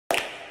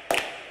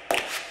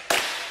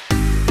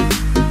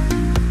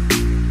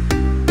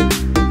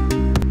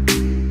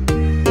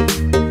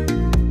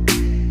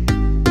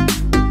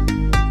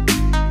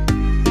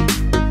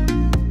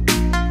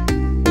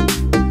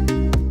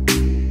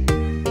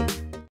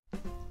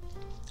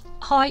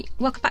Hi,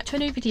 welcome back to a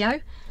new video.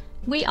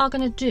 We are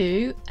going to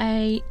do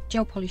a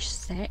gel polish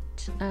set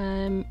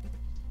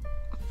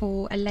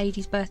for a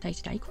lady's birthday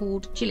today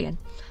called Jillian.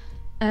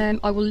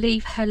 I will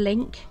leave her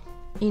link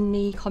in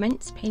the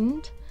comments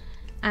pinned,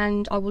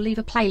 and I will leave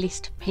a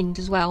playlist pinned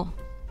as well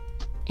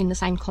in the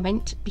same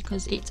comment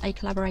because it's a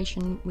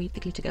collaboration with the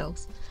Glitter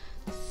Girlz.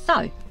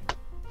 So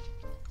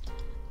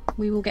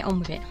we will get on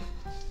with it.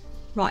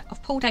 Right,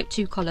 I've pulled out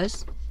two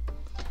colours.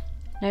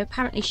 Now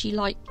apparently she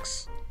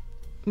likes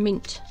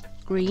mint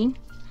green,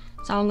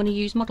 so I'm going to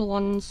use Model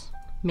 1's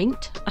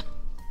mint,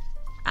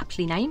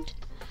 aptly named,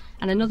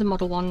 and another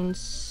Model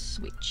 1's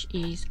which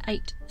is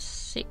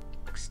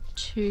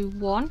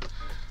 8621,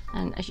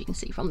 and as you can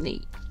see from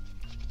the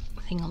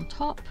thing on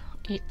top,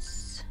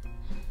 it's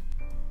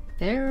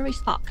very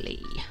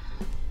sparkly.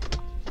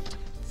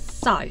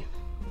 So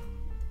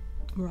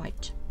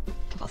right,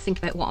 I've got to think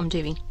about what I'm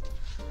doing.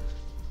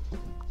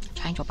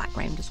 Change our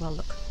background as well,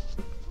 look.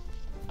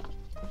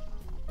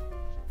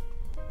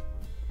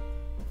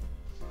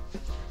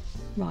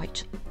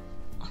 Right,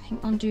 I know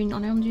I'm doing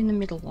the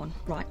middle one.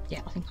 Right,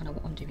 yeah, I think I know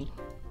what I'm doing.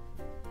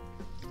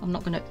 I'm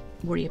not going to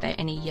worry about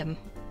any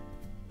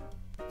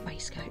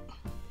waistcoat.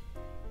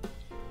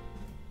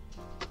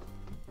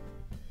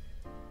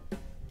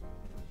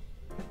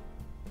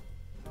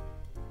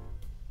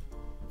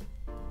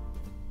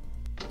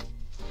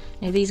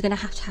 Now these are going to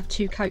have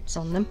two coats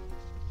on them,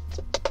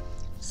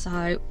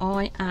 so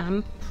I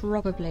am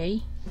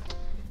probably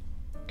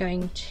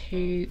going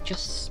to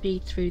just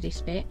speed through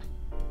this bit,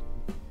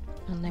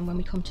 and then when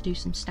we come to do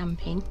some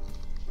stamping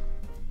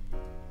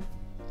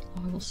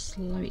I will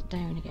slow it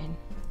down again.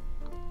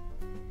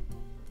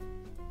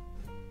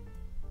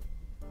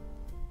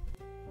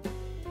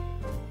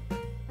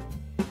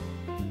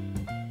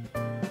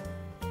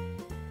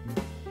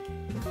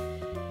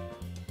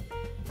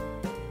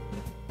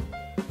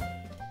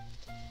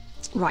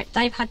 Right,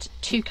 they've had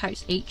two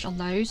coats each on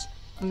those,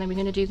 and then we're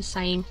going to do the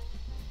same.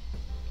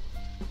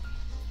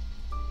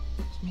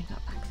 Let's move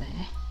that back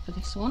there for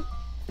this one.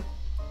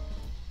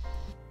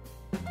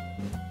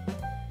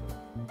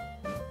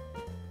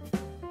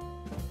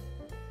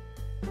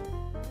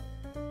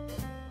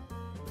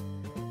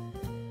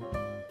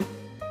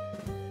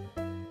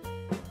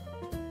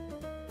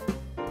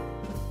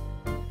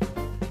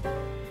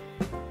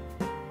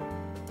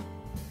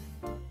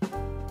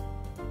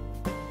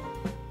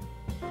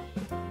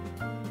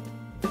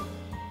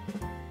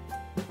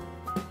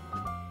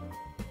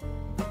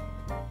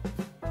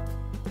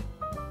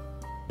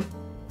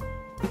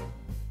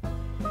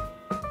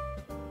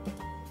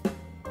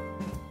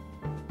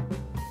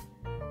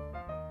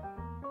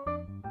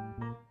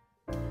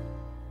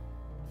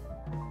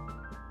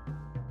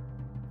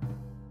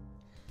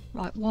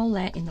 Right, while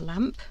they're in the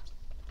lamp,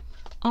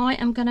 I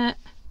am going to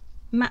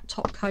matte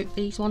top coat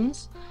these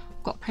ones.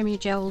 I've got Premier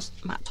Gel's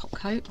matte top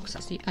coat because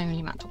that's the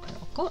only matte top coat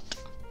I've got.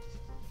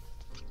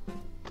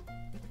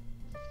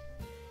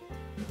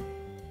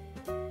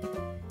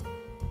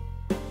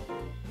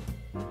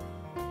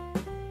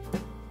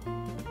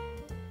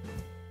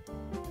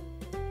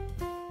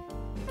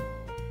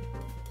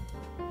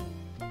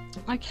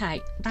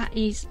 Okay, that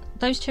is,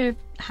 those two have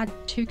had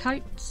two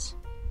coats,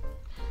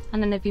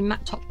 and then they've been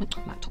matte top coated.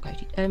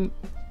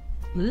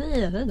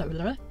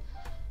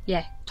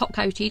 Yeah, top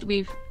coated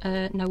with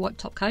no white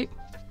top coat.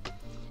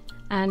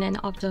 And then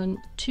I've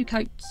done two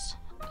coats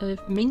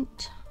of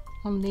mint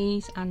on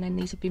these, and then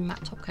these have been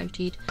matte top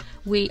coated.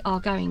 We are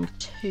going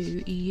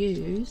to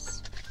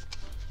use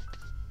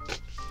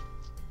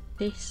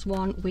this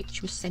one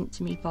which was sent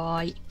to me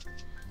by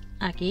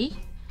Aggie,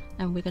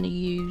 and we're going to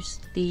use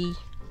the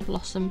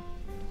blossom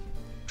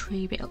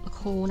tree bit up the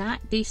corner.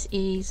 This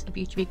is a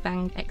Beauty Big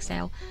Bang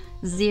XL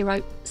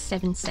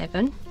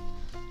 077,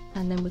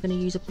 and then we're going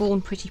to use a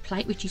Born Pretty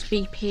plate which is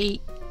BP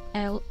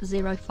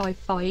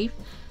L055,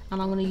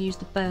 and I'm going to use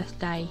the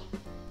birthday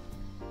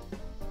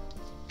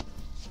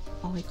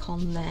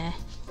icon there.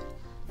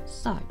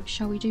 So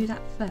shall we do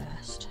that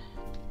first?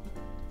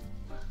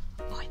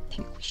 I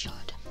think we should.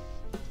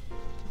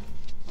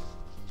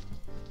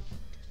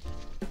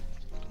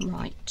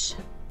 Right,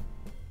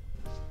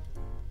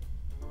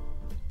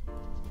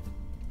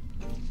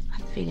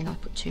 feeling I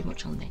put too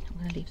much on then. I'm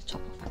going to leave the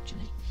top off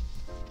actually.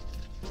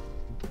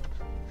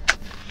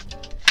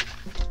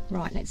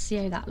 Right, let's see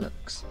how that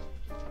looks.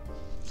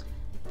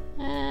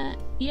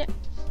 Yep,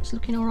 it's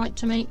looking alright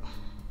to me.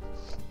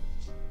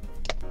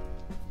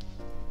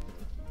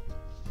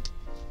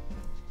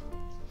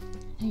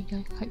 There you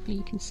go, hopefully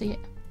you can see it.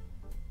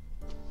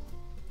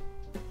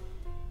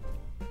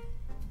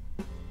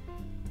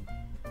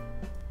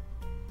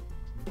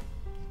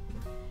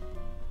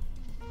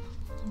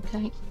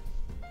 Okay.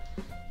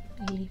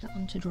 Leave that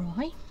one to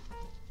dry.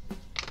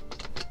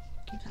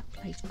 Give that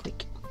place a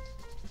quick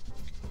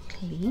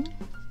clean.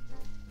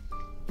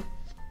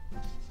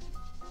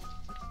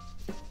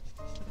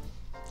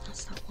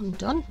 That's that one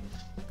done.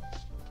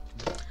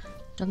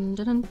 Dun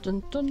dun dun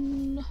dun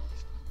dun.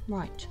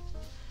 Right,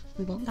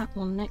 we want that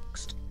one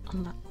next,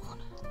 and that one,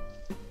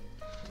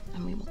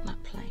 and we want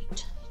that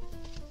plate.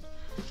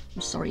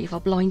 I'm sorry if I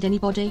blind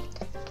anybody.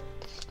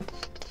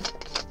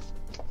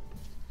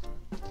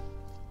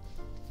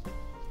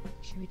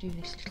 Shall we do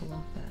this little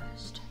one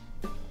first?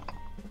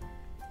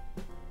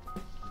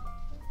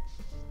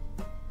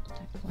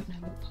 Don't quite know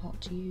what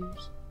part to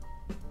use,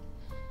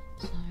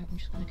 so I'm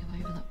just going to go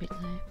over that bit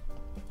there.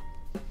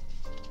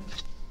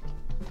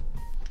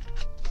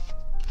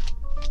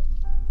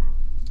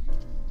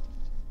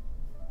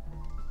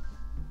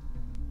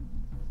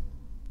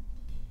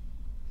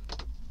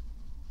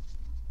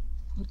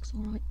 Looks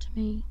alright to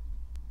me.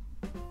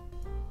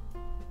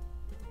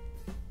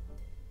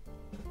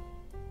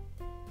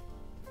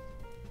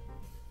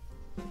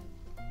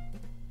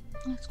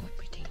 That's quite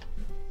pretty.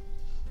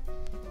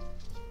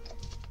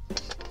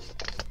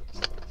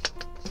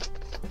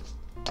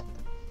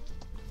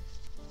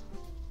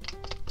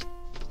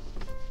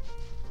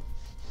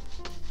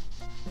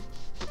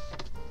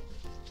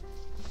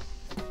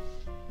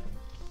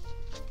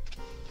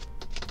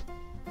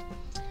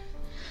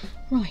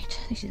 Right,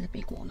 this is a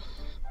big one.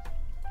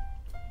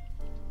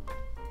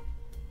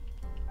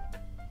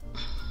 I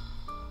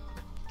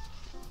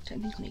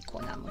don't think I need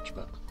quite that much,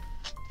 but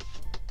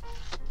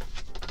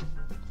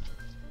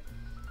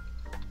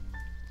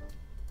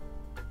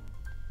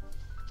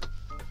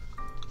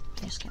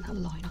just get that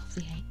line off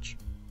the edge.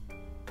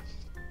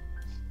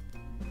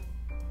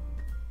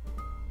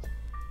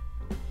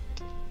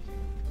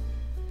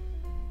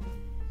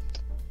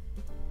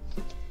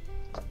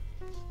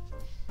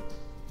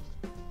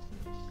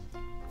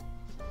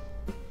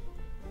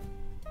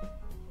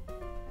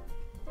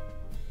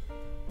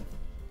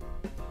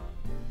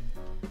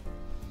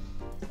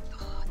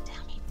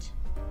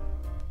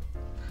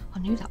 I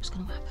knew that was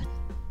going to happen.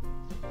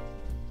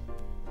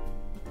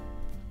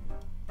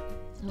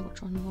 Now I'll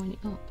try and line it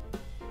up.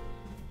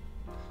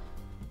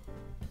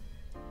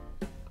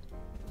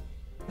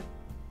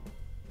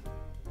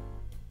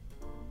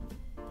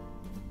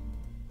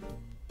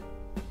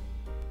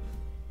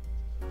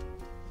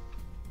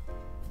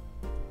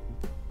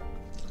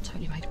 I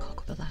totally made a cock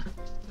up of that.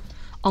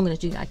 I'm going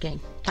to do that again.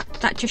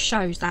 That just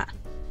shows that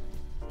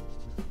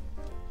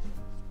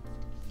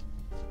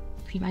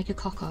if you make a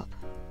cock up,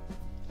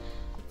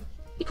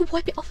 you could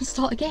wipe it off and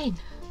start again.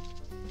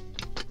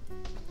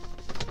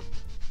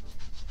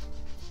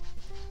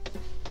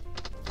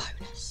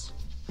 Bonus.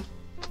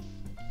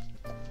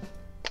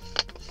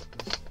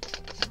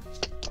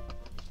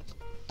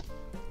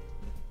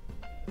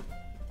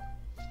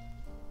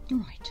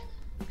 Right,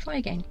 try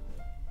again.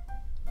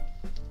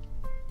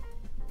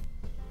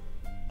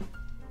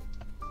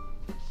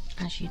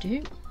 As you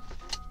do.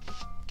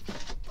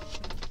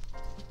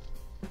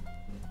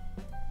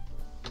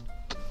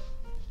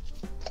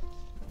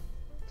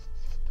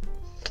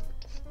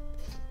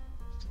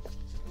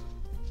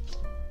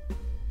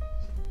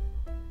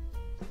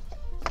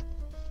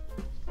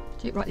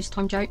 Do it right this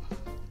time, Joe.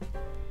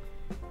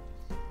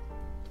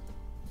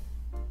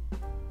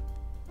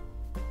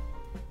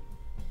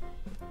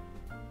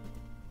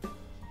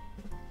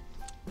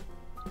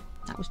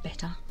 That was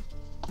better.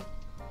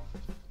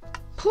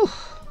 Whew.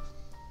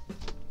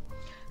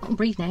 I can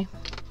breathe now.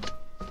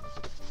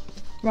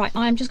 Right,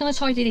 I'm just going to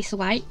tidy this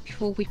away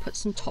before we put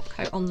some top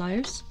coat on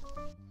those.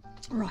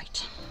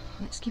 Right,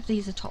 let's give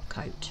these a top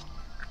coat.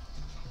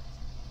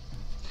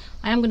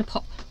 I am going to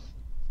pop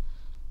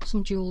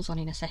some jewels on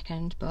in a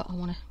second, but I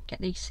want to get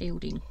these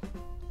sealed in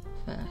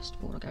first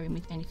before I go in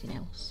with anything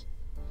else.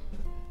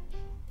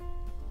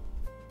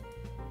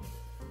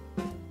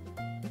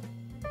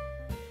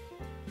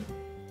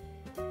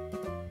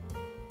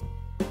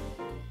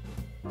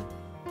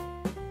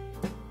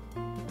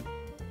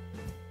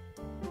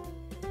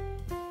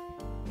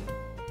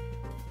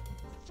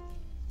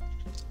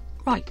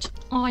 Right,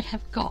 I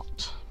have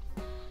got,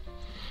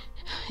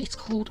 it's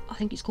called, I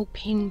think it's called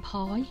Pin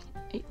Pie.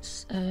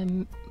 It's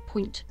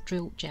point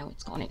drill gel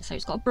it's got on it, so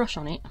it's got a brush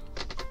on it.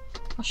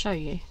 I'll show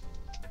you.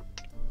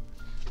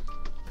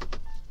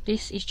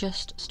 This is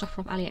just stuff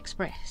from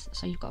AliExpress.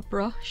 So you've got a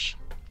brush,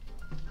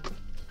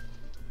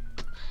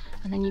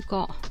 and then you've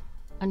got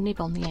a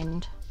nib on the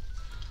end,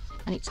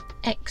 and it's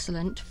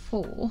excellent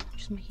for,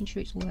 just making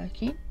sure it's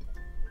working,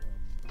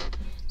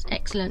 it's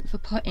excellent for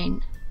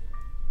putting,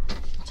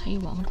 I'll tell you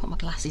what, I'm going to put my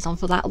glasses on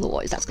for that,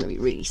 otherwise that's going to be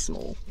really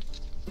small.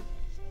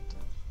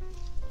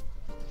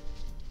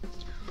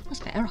 That's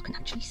better, I can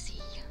actually see.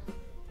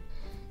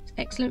 It's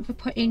excellent for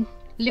putting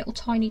little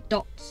tiny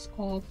dots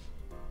of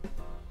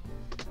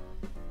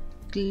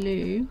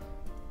glue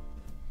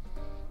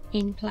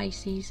in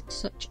places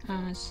such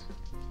as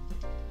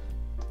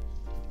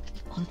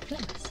on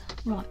flowers.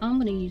 Right,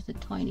 I'm going to use the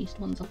tiniest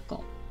ones I've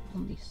got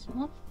on this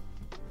one.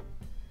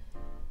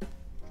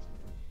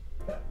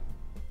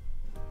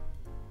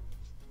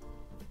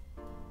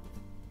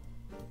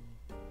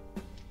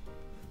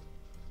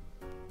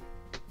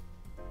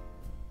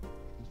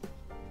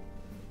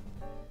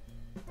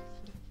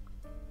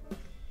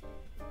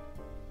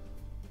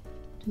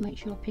 To make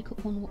sure I pick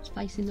up on what's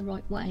facing the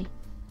right way.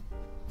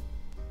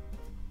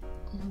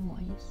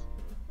 Otherwise,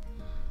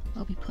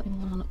 I'll be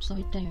putting one on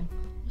upside down.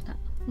 Was that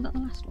the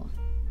last one?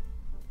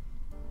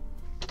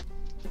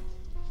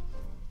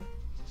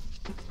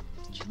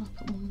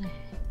 there.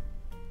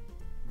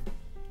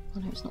 I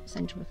know it's not the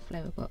centre of a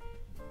flower, but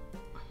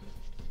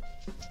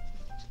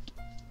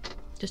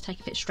just take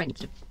a bit of strength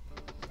to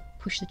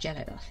push the gel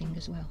out of that thing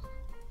as well.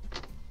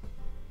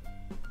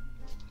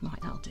 Right,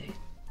 that'll do.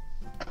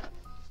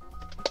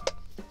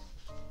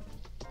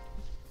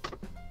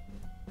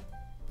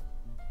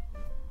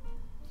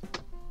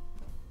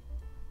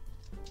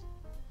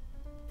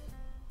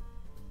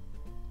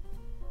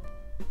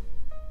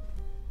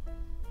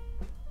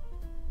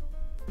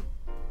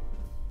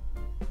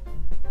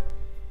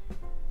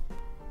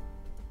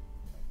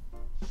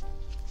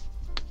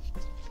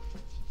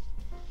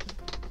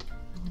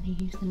 I'm going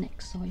to use the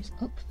next size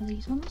up for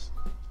these ones.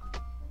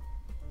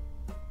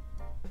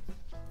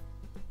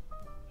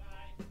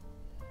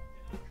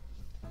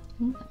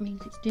 That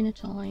means it's dinner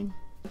time.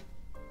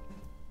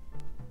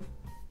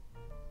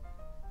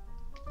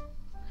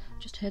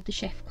 Just heard the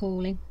chef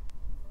calling.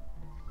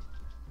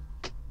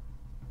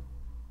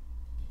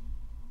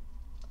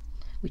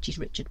 Which is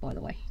Richard, by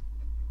the way.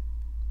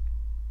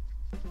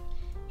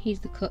 He's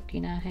the cook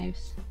in our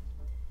house.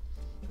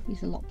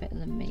 He's a lot better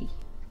than me.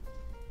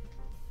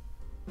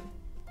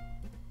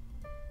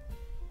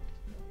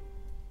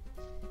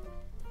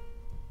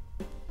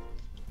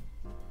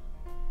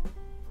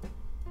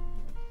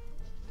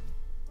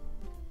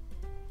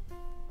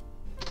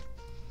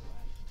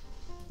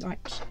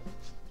 Right,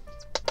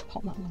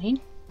 pop that one in.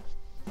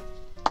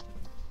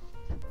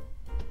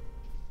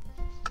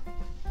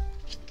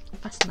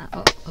 Fasten that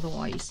up,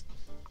 otherwise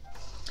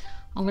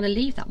I'm going to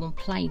leave that one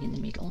plain in the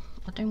middle.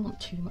 I don't want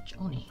too much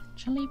on it.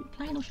 Shall I leave it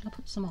plain or shall I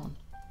put some on?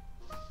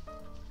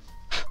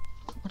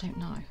 I don't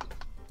know.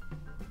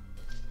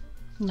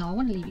 No, I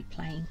want to leave it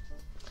plain.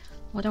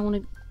 I don't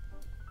want to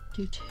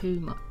do too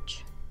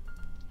much.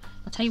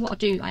 I'll tell you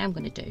what I am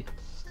going to do.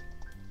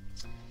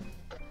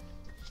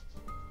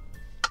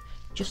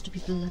 Just to be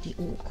bloody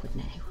awkward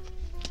now.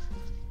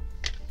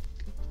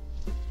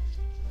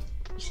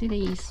 You see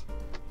these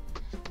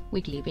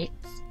wiggly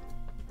bits?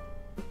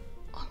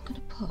 I'm going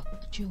to put a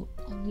jewel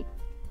on the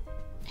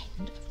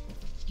end of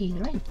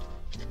either end.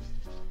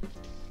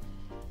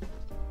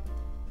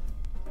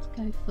 Let's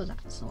go for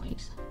that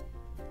size.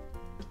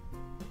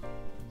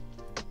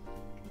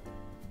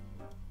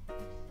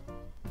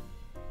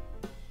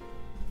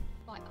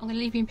 Right, I'm going to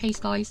leave you in peace,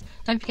 guys.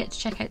 Don't forget to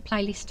check out the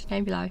playlist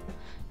down below.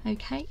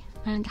 Okay?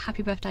 And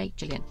happy birthday,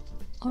 Jillian.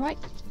 Alright,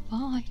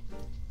 bye.